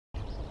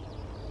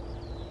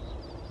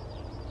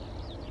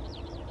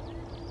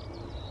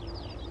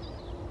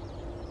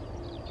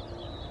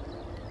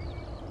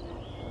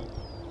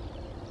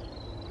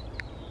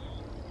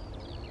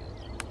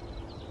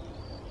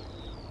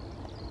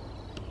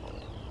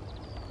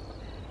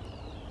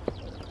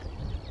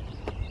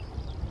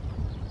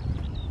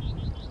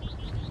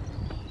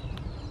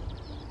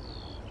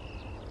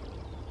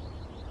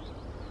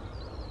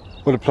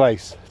What a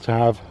place to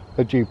have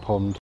a dew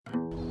pond.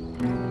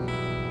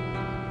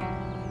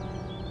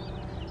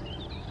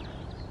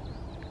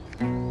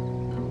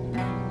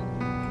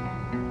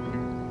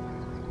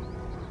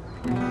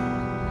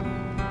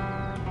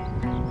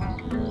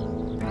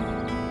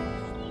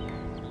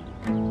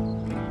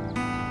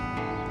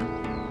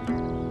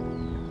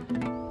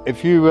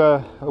 If you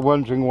are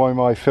wondering why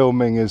my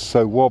filming is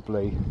so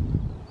wobbly,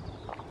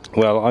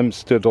 well, I'm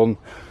stood on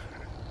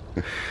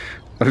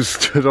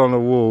a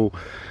wall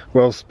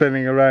while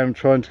spinning around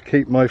trying to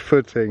keep my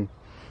footing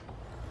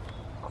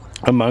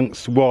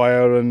amongst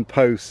wire and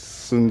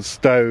posts and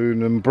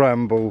stone and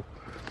bramble,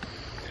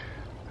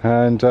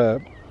 and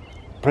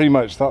pretty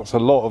much that's a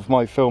lot of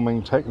my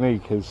filming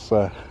technique is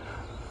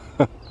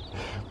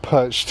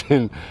perched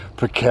in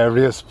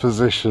precarious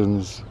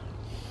positions.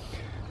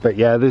 But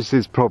yeah, this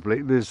is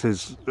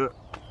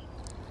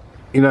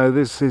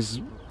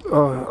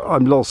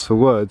I'm lost for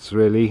words,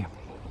 really.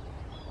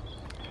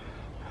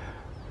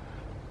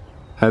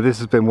 This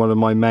has been one of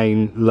my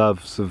main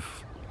loves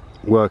of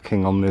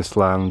working on this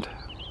land.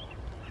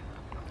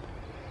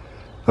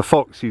 A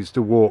fox used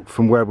to walk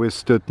from where we're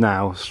stood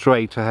now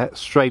straight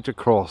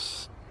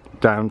across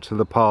down to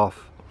the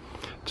path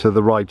to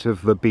the right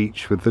of the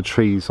beach with the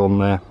trees on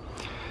there,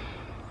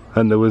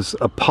 and there was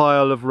a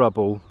pile of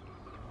rubble.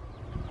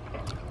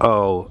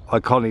 Oh, I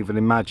can't even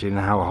imagine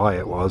how high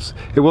it was.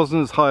 It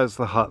wasn't as high as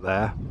the hut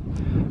there.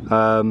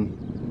 You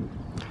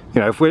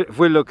know, if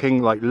we're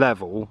looking like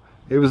level,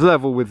 it was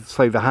level with,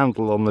 say, the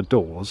handle on the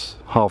doors,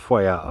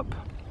 halfway up.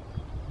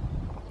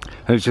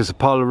 And it's just a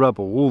pile of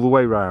rubble all the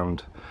way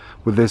round,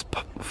 with this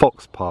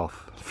fox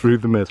path through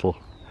the middle.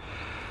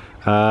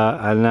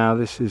 And now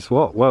this is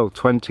what? Well,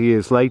 20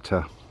 years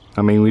later.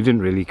 I mean, we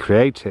didn't really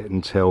create it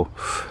until...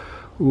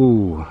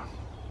 Ooh.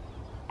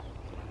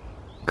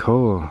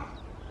 Cool.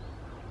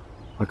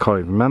 I can't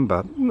even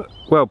remember.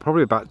 Well,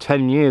 probably about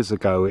 10 years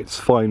ago, its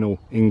final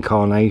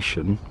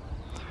incarnation.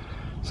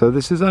 So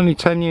this is only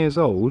 10 years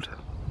old.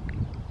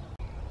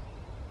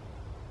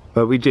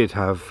 But we did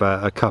have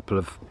a couple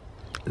of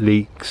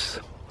leaks.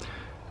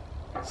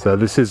 So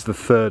this is the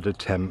third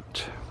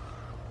attempt.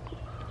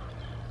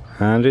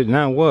 And it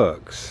now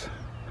works.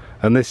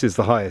 And this is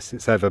the highest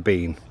it's ever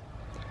been.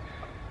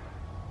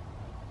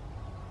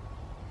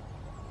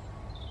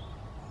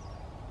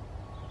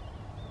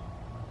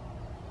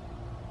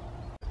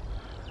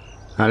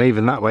 And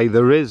even that way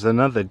there is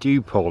another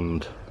dew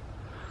pond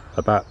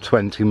about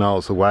 20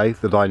 miles away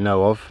that I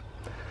know of.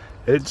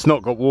 It's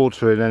not got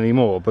water in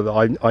anymore, but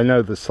I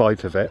know the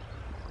site of it.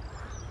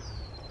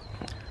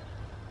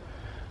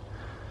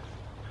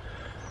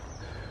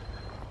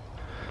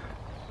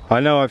 I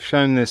know I've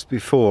shown this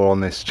before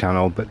on this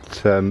channel, but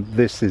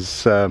this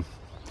is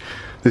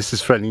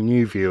for any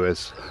new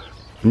viewers,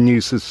 new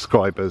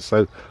subscribers.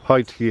 So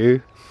hi to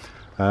you.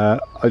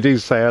 I do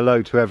say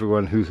hello to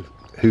everyone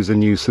who's a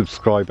new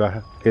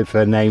subscriber if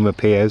their name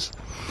appears.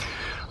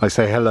 I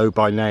say hello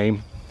by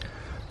name,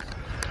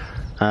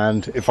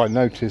 and if I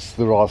notice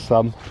there are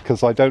some,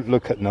 because I don't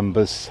look at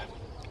numbers,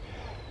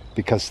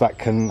 because that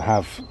can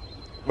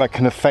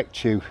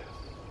affect you,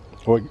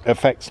 or it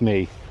affects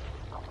me,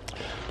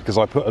 because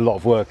I put a lot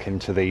of work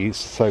into these.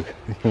 So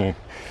you know,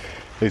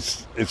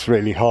 it's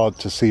really hard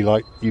to see,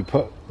 like, you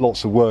put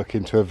lots of work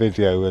into a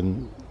video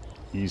and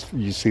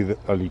you see that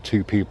only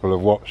 2 people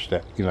have watched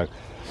it, you know.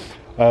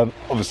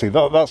 Obviously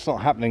that's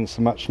not happening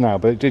so much now,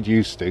 but it did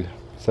used to.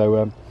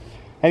 So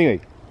anyway,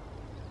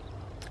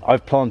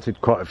 I've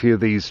planted quite a few of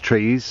these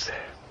trees,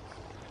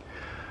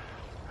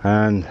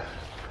 and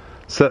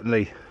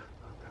certainly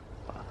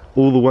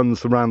all the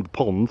ones around the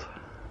pond,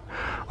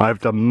 I've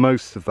done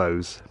most of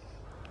those.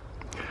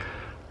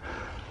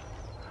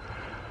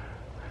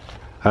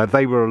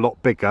 They were a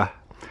lot bigger.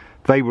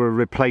 They were a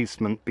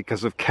replacement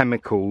because of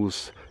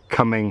chemicals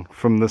coming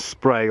from the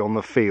spray on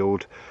the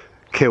field.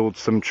 Killed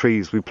some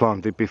trees we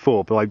planted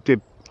before, but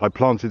I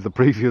planted the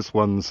previous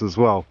ones as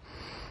well.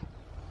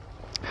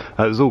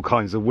 There's all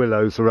kinds of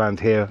willows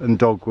around here, and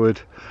dogwood,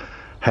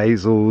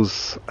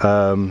 hazels,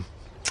 and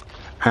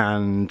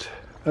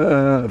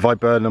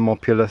viburnum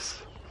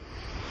opulus,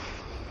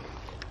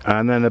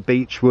 and then a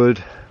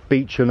beechwood,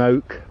 beech and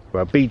oak.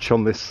 Well, beech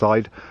on this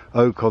side,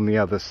 oak on the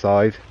other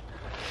side,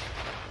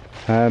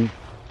 and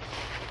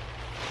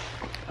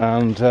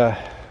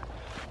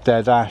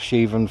dead ash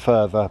even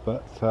further,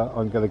 but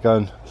I'm going to go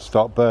and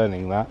start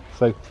burning that.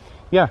 So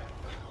yeah,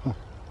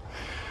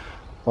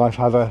 I've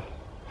had a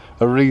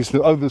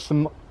reasonable... Oh, there's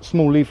some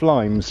small leaf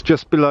limes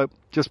just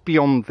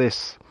beyond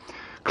this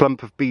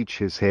clump of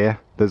beeches here.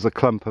 There's a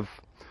clump of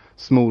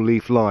small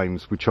leaf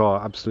limes which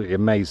are absolutely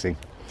amazing.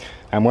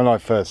 And when I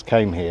first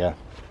came here,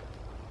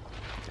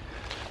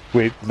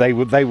 they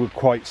were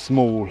quite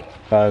small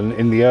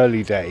in the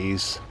early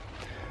days,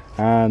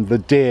 and the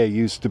deer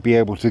used to be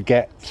able to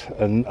get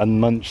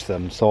and munch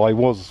them, so I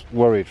was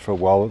worried for a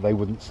while that they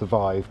wouldn't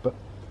survive, but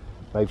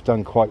they've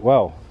done quite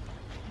well.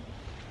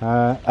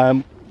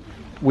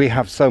 We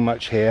have so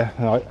much here.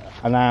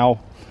 An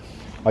owl,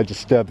 I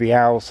disturb the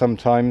owl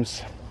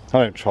sometimes. I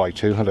don't try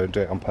to, I don't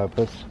do it on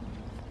purpose.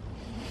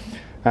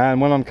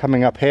 And when I'm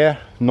coming up here,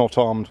 not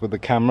armed with the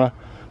camera,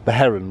 the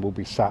heron will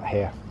be sat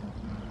here.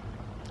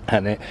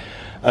 And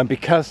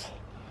because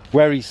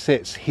where he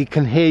sits, he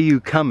can hear you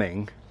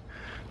coming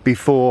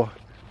before.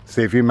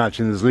 See, if you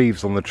imagine there's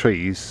leaves on the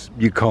trees,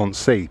 you can't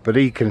see, but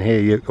he can hear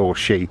you, or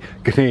she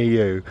can hear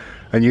you,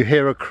 and you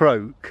hear a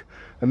croak,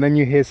 and then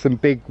you hear some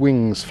big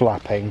wings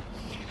flapping,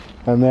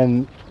 and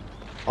then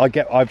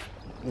I've,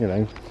 you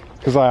know,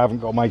 because I haven't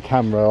got my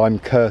camera, I'm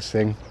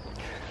cursing.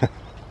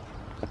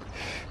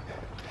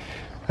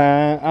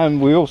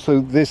 And we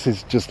also, this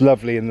is just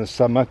lovely in the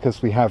summer,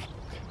 because we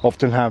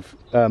often have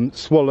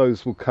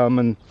swallows will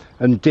come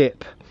and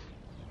dip,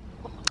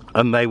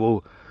 and they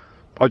will,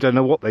 I don't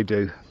know what they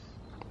do.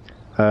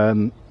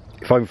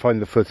 If I can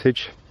find the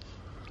footage,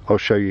 I'll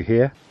show you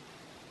here.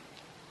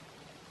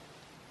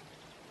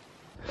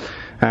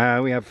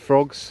 We have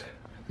frogs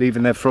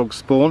leaving their frog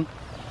spawn.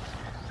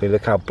 See,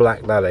 look how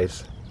black that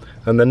is.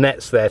 And the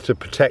net's there to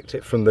protect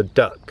it from the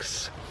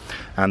ducks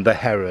and the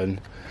heron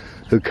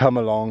who come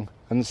along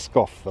and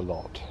scoff the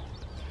lot.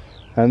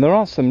 And there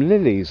are some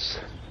lilies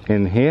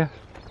in here.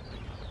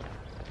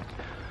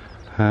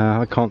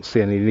 I can't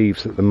see any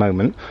leaves at the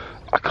moment.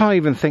 I can't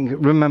even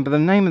remember the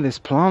name of this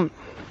plant.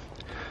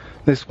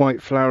 This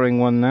white flowering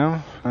one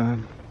now.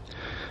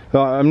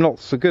 I'm not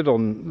so good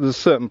on, there's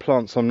certain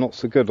plants I'm not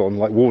so good on,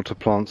 like water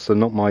plants are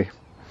not my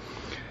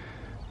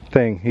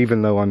thing,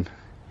 even though I'm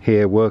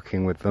here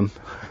working with them.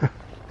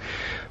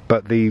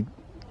 But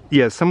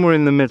yeah, somewhere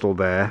in the middle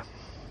there,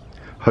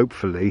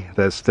 hopefully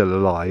they're still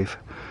alive,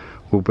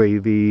 will be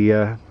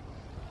the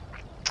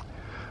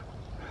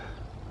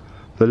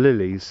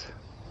lilies,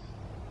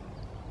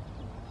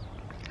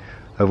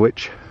 of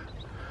which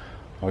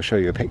I'll show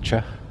you a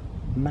picture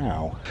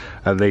now.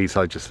 And these,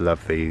 I just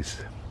love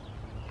these.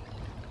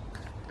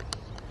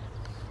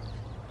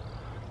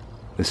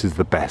 This is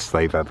the best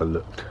they've ever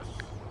looked.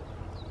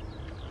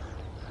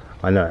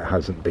 I know it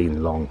hasn't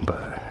been long,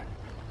 but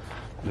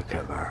look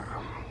at that.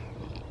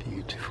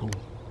 Beautiful.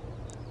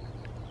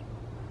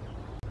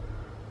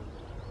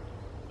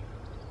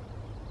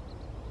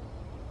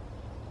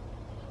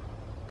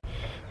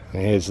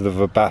 And here's the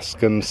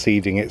verbascum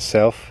seeding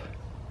itself.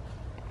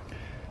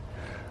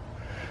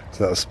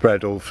 So that'll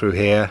spread all through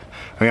here.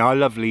 I mean, I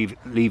love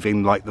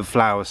leaving like the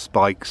flower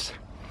spikes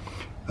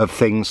of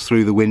things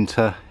through the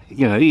winter,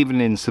 you know,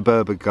 even in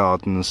suburban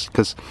gardens,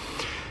 because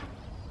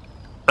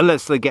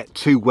unless they get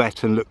too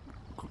wet and look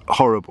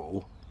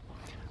horrible,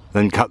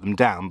 then cut them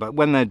down. But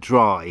when they're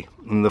dry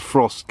and the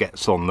frost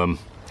gets on them,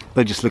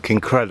 they just look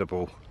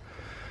incredible.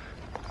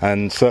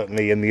 And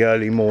certainly in the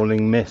early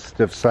morning mist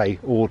of, say,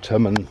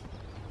 autumn and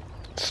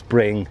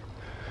spring,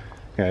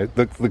 you know,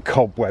 the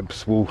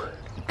cobwebs will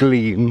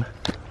gleam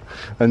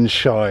and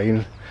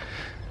shine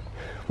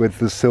with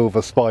the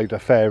silver spider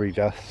fairy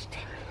dust.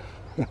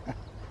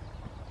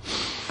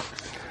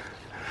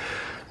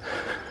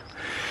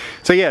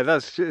 So yeah,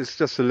 it's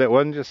just a little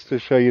one just to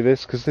show you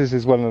this, because this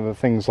is one of the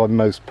things I'm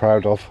most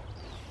proud of.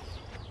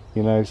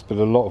 You know, it's been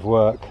a lot of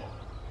work.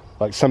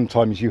 Like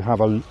sometimes you have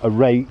a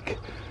rake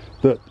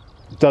that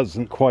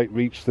doesn't quite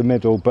reach the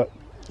middle, but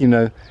you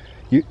know,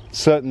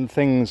 certain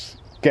things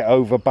get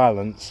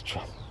overbalanced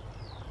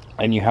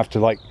and you have to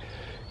like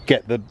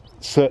get the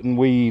certain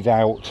weed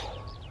out,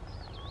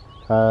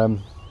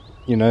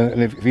 you know.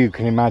 And if you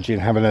can imagine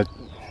having a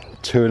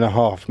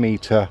 2.5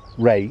 meter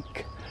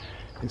rake,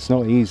 it's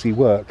not easy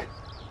work.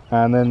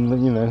 And then,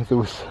 you know, there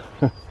was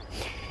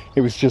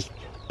it was just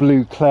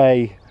blue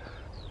clay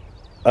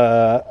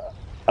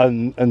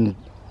and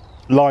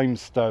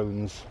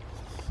limestones.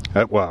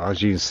 Well,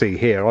 as you can see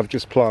here, I've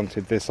just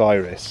planted this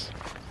iris,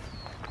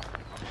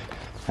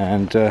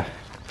 and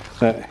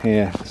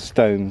here,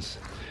 stones,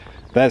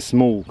 they're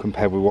small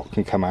compared with what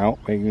can come out,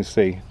 but you can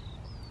see,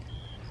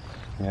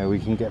 yeah, we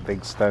can get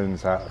big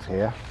stones out of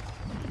here.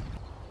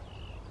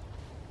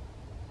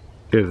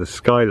 Here are the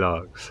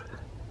skylarks.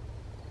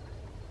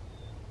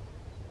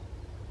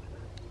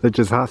 They're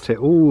just at it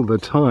all the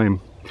time.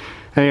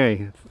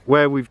 Anyway,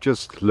 where we've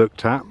just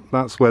looked at,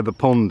 that's where the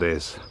pond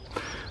is.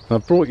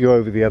 I've brought you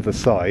over the other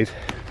side,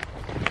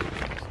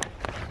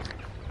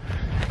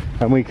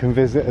 and we can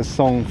visit a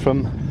song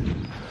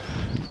from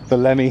the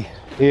Lemmy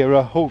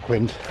era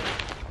Hawkwind.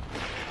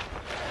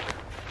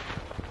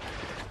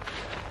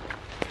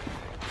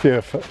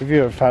 If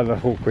you're a fan of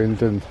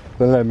Hawkwind and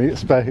the Lemmy,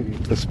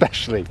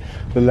 especially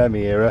the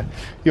Lemmy era,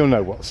 you'll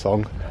know what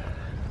song.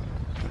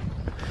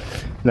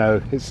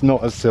 No, it's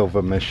not a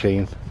silver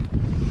machine.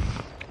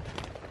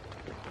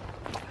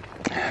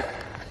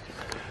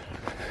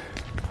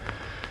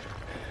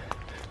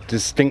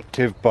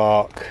 Distinctive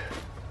bark.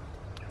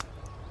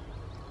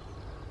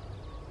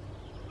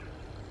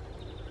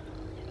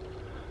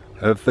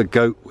 Of the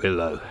goat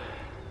willow.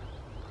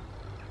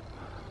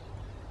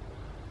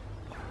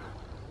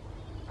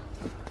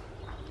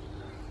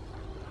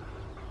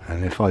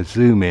 And if I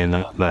zoom in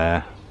up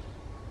there,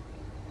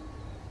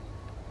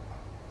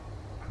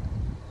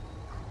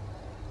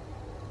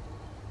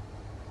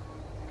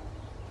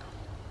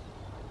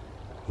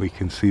 we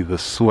can see the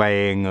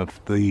swaying of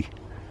the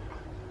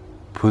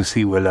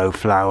pussy willow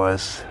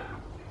flowers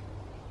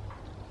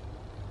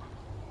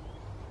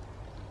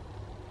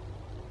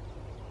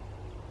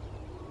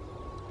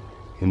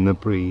in the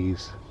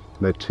breeze.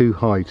 They're too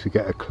high to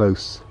get a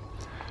close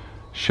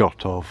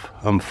shot of,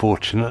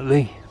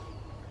 unfortunately.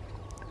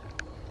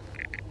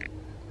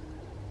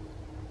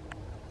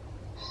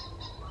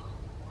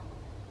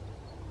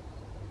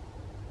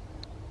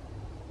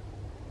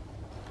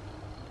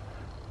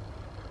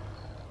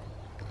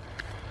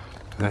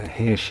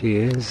 Here she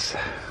is.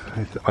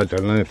 I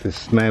don't know if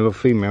this is male or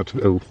female.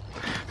 Oh.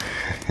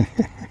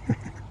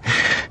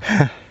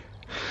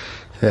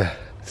 Yeah.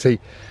 See,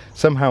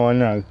 somehow I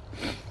know.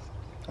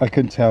 I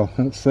can tell.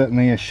 It's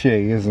certainly a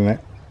she, isn't it?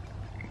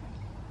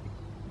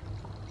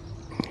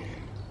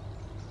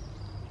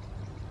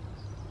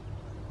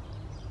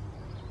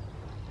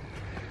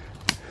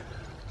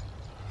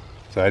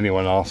 So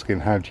anyone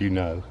asking, how do you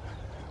know?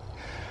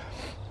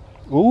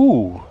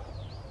 Ooh.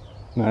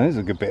 No, there's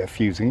a good bit of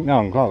fusing. No,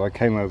 I'm glad I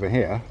came over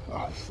here.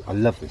 Oh, I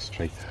love this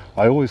tree.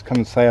 I always come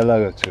and say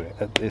hello to it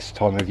at this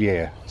time of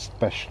year,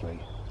 especially.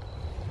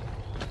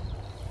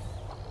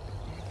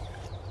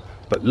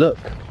 But look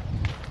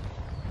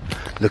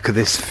at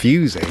this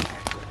fusing.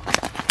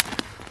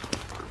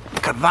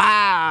 Look at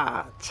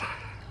that!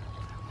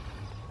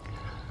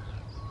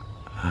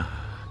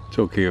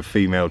 Talking of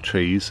female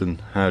trees and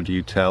how do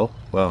you tell?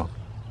 Well,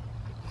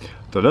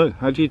 don't know.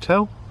 How do you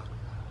tell?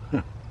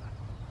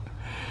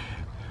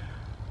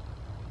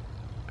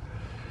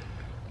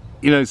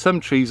 You know, some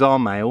trees are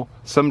male,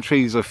 some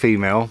trees are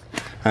female,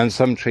 and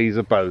some trees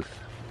are both.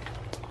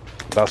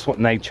 That's what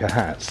nature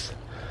has.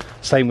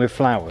 Same with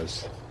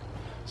flowers.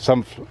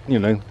 Some, you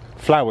know,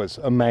 flowers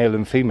are male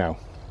and female.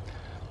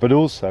 But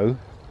also,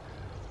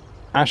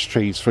 ash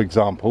trees, for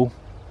example,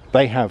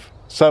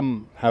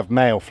 some have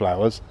male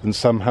flowers and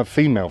some have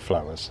female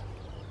flowers.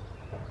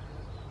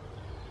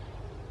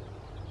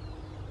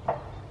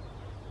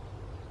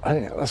 I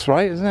think that's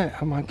right, isn't it?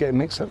 I might get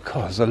mixed up.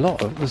 God, there's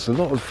a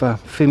lot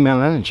of female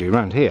energy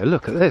around here.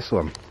 Look at this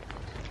one.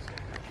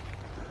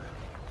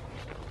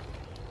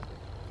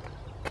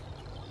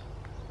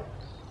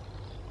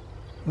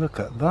 Look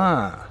at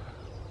that.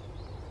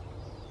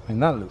 I mean,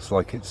 that looks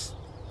like it's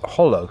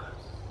hollow.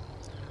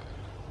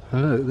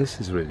 And look,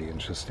 this is really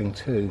interesting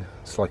too.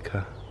 It's like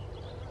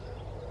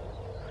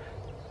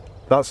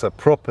that's a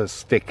proper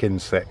stick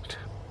insect.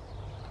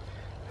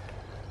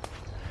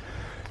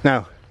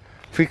 Now,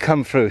 if we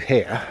come through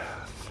here,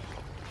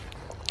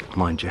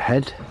 mind your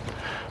head,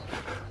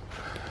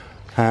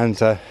 and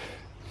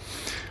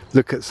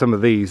look at some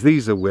of these.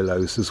 These are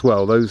willows as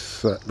well.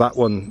 Those, that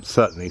one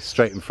certainly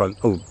straight in front.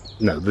 Oh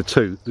no, the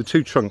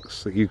two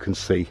trunks that you can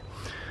see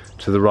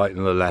to the right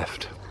and the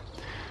left.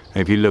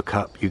 And if you look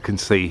up, you can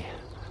see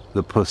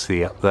the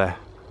pussy up there.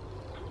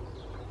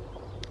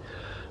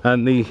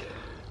 And the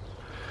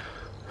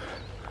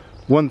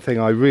one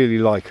thing I really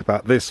like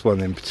about this one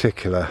in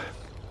particular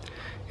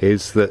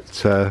is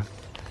that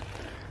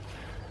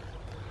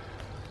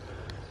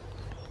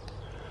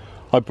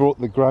I brought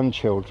the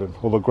grandchildren,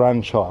 or the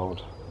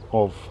grandchild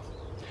of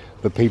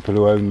the people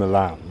who own the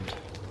land,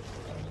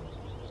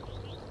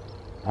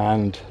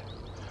 and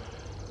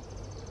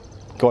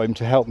got him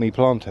to help me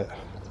plant it.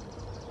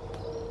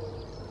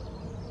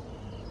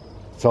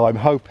 So I'm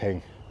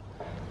hoping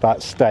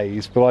that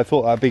stays, but I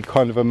thought that'd be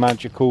kind of a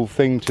magical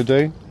thing to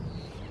do.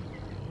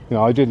 You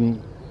know,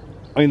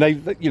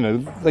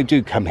 they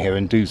do come here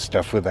and do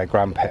stuff with their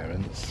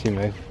grandparents, you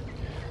know,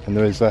 and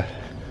I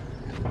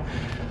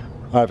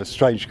have a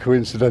strange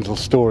coincidental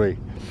story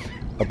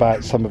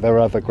about some of their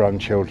other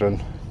grandchildren,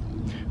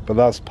 but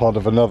that's part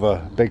of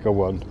another bigger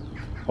one.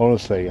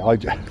 Honestly, oh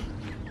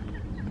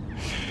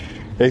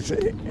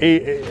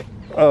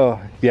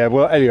yeah,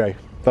 well anyway,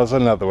 that's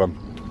another one.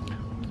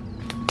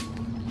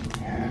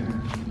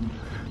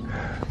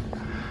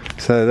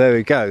 So there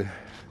we go.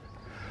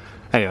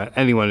 Anyway,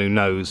 anyone who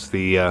knows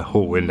the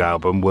Hawkwind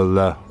album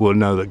will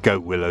know that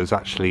goat willow is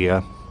actually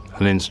an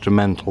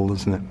instrumental,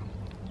 isn't it?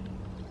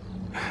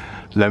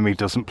 Lemmy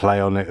doesn't play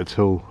on it at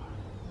all.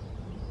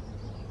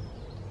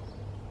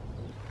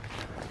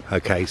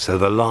 Okay, so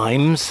the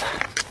limes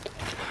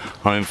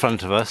are in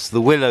front of us, the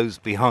willow's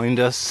behind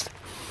us,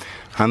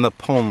 and the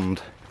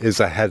pond is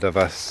ahead of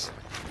us.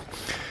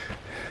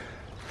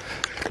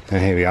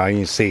 And here we are. You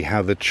can see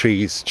how the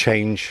trees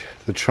change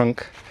the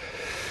trunk.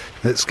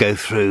 Let's go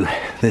through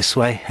this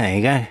way. There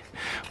you go.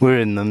 We're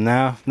in them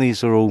now.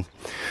 These are all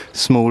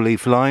small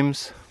leaf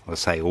limes. I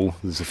say all,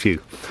 there's a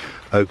few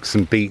oaks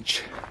and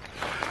beech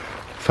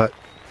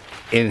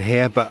in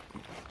here, but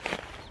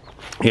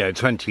you know,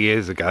 20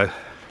 years ago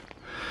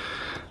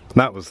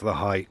that was the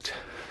height.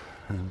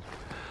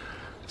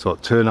 It's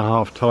what,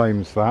 2.5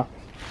 times that.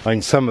 I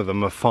mean, some of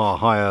them are far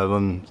higher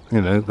than,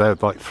 you know, they're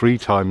like 3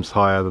 times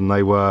higher than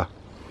they were.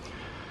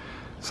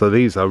 So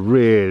these are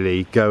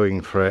really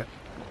going for it.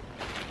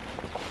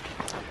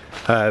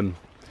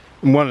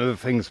 One of the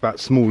things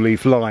about small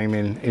leaf lime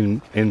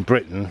in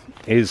Britain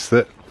is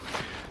that,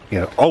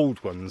 you know,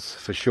 old ones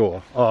for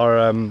sure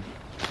are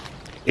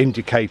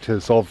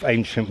indicators of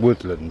ancient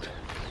woodland.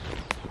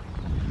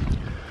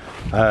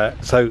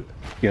 So,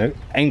 you know,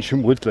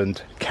 ancient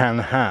woodland can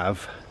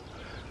have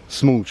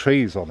small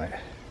trees on it,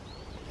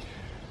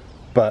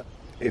 but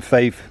if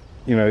they've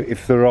you know,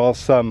 if there are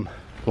some,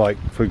 like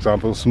for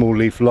example small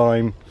leaf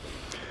lime,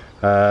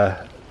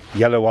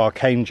 yellow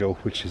archangel,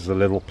 which is a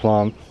little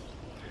plant,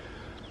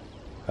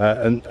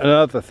 and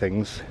other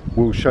things,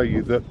 will show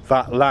you that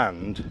that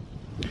land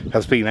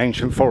has been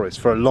ancient forest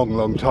for a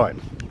long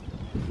time.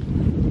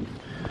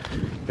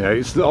 You know,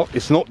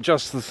 it's not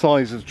just the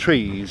size of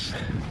trees.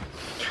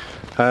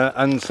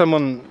 And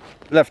someone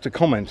left a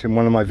comment in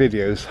one of my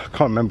videos, I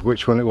can't remember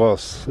which one it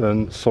was,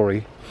 and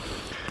sorry,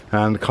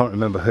 and I can't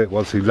remember who it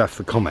was who left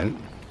the comment.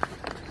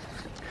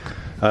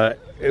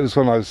 It was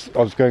when I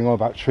was going on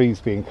about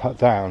trees being cut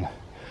down,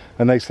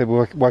 and they said,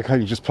 well, why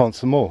can't you just plant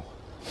some more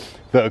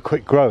that are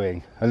quick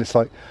growing? And it's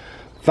like,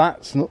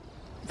 that's not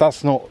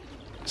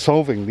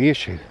solving the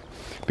issue,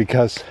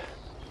 because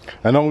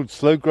an old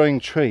slow growing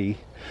tree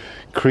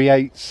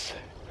creates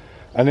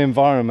an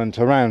environment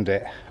around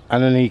it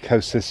and an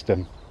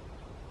ecosystem,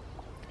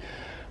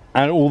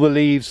 and all the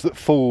leaves that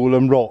fall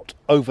and rot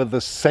over the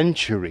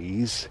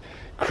centuries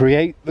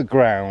create the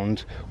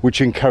ground which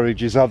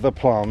encourages other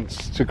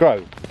plants to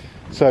grow.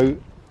 So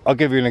I'll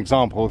give you an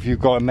example. If you've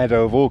got a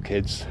meadow of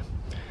orchids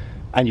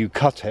and you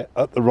cut it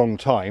at the wrong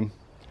time,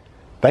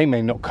 they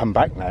may not come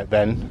back now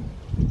then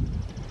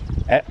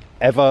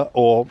ever,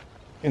 or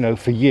you know,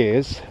 for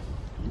years.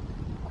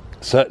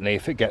 Certainly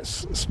if it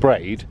gets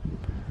sprayed,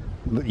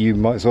 you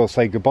might as well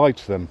say goodbye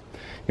to them,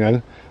 you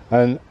know.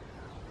 And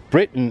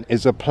Britain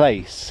is a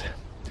place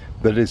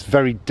that is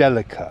very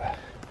delicate.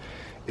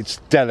 It's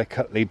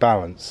delicately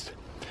balanced.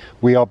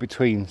 We are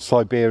between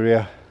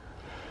Siberia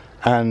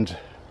and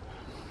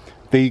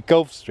the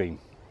Gulf Stream,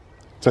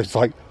 so it's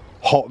like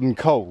hot and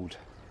cold,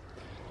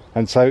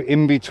 and so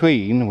in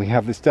between we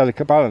have this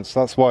delicate balance.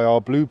 That's why our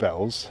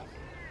bluebells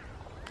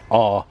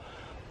are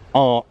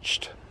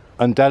arched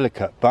and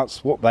delicate.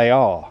 That's what they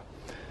are.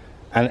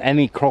 And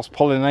any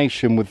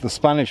cross-pollination with the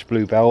Spanish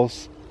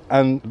bluebells,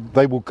 and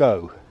they will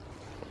go.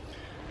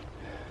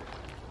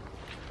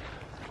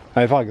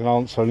 And if I can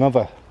answer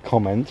another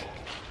comment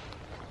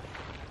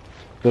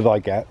that I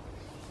get,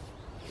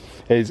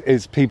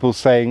 is people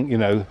saying, you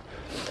know,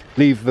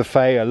 leave the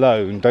Fae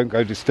alone, don't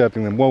go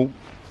disturbing them. Well,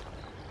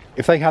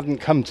 if they hadn't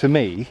come to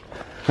me,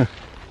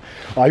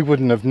 I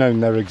wouldn't have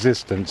known their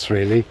existence,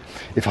 really,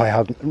 if I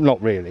hadn't,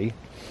 not really.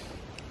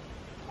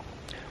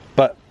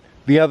 But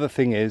the other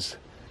thing is,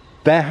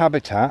 their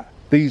habitat,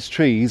 these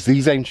trees,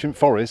 these ancient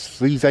forests,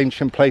 these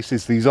ancient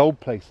places, these old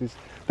places,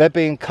 they're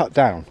being cut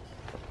down.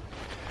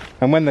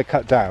 And when they're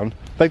cut down,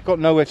 they've got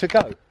nowhere to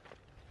go.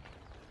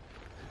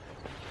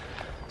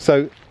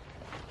 So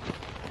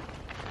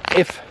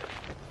if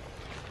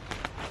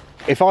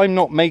I'm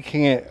not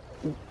making it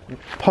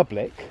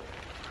public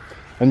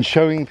and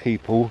showing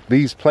people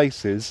these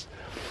places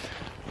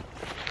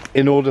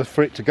in order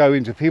for it to go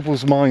into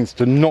people's minds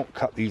to not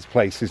cut these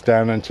places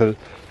down and to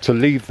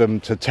leave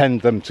them, to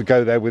tend them, to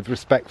go there with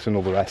respect and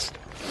all the rest,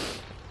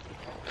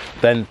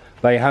 then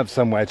they have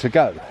somewhere to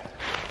go.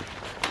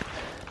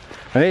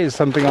 And it is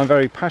something I'm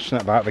very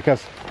passionate about,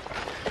 because,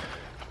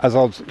 as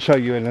I'll show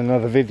you in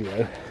another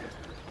video,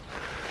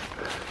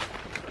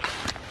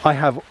 I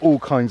have all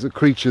kinds of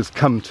creatures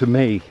come to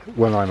me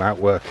when I'm out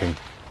working,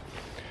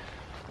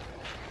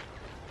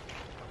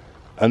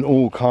 and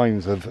all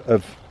kinds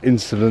of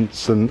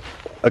incidents and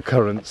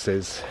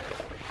occurrences,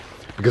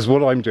 because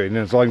what I'm doing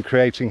is I'm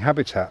creating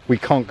habitat. We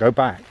can't go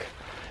back.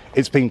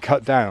 It's been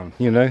cut down,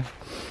 you know.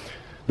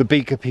 The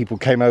Beaker people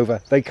came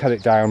over, they cut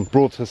it down,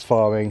 brought us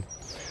farming.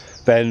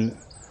 Then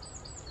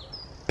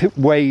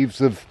waves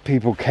of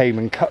people came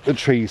and cut the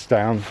trees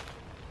down,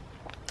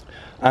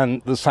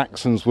 and the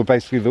Saxons were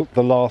basically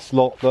the last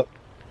lot that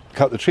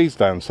cut the trees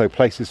down. So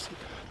places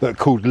that are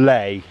called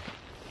ley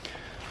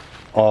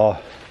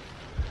are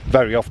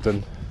very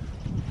often,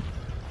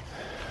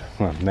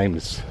 well, name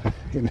is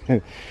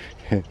it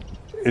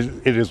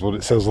is what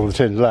it says on the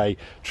tin, ley.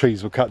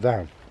 Trees were cut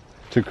down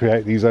to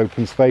create these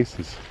open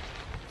spaces,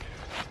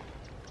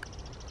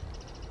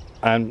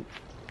 and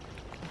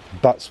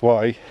that's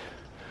why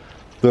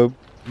the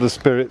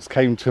spirits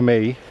came to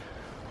me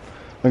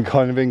and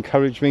kind of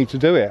encouraged me to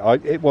do it.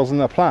 It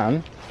wasn't a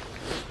plan.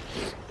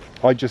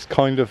 I just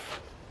kind of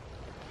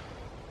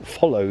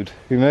followed,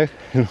 you know,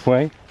 in a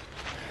way.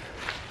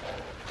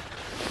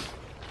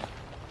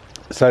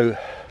 So,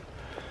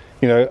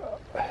 you know,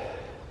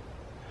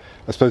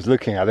 I suppose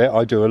looking at it,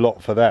 I do a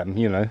lot for them,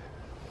 you know.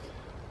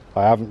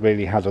 I haven't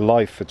really had a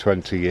life for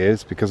 20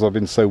 years because I've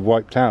been so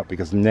wiped out,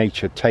 because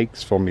nature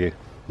takes from you.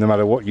 No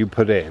matter what you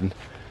put in,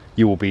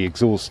 you will be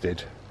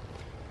exhausted.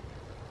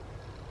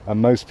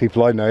 And most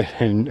people I know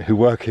who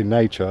work in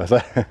nature,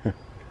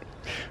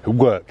 who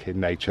work in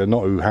nature,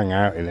 not who hang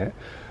out in it,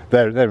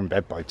 they're in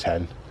bed by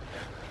 10.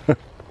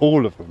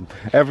 All of them,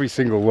 every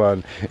single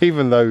one,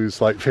 even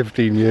those like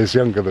 15 years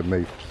younger than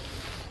me.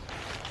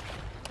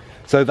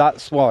 So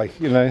that's why,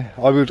 you know,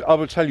 I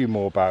would tell you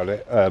more about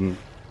it. You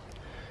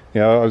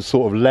know, I was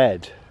sort of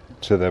led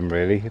to them,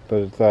 really,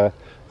 but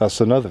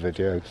that's another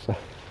video. So.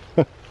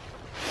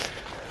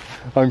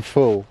 I'm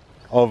full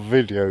of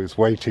videos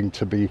waiting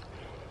to be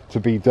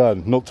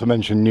done, not to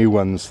mention new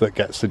ones that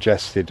get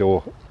suggested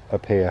or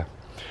appear.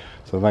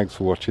 So thanks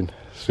for watching.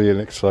 See you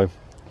next time.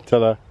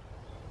 Ta-da.